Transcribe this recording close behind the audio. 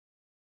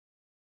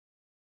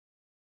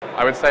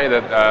I would say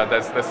that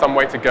there's some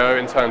way to go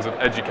in terms of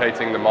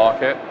educating the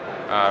market,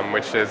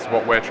 which is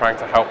what we're trying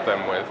to help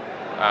them with.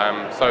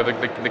 So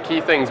the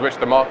key things which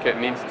the market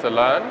needs to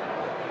learn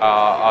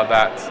are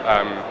that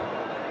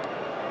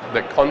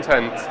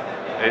content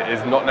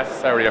is not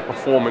necessarily a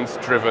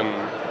performance-driven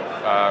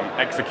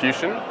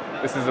execution.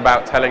 This is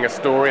about telling a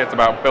story, it's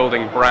about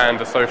building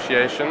brand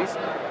associations.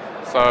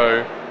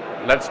 So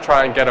let's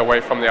try and get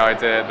away from the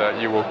idea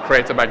that you will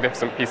create a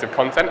magnificent piece of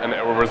content and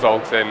it will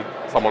result in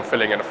someone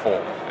filling in a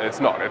form. It's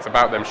not. It's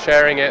about them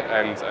sharing it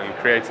and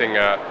creating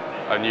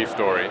a new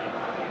story.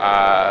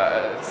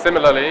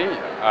 Similarly,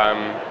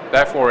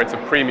 therefore it's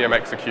a premium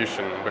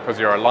execution because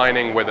you're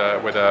aligning with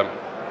a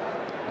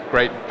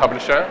great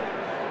publisher.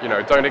 You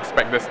know, don't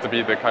expect this to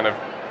be the kind of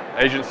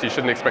agency,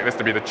 shouldn't expect this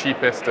to be the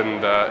cheapest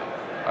and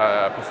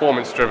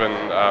performance-driven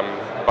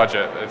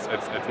budget.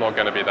 It's not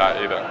going to be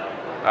that either.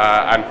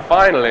 And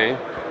finally,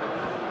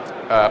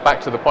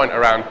 back to the point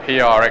around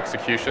PR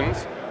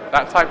executions,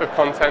 that type of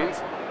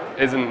content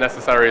isn't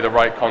necessarily the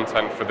right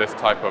content for this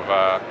type of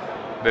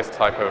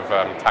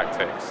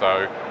tactic.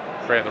 So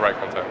create the right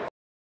content.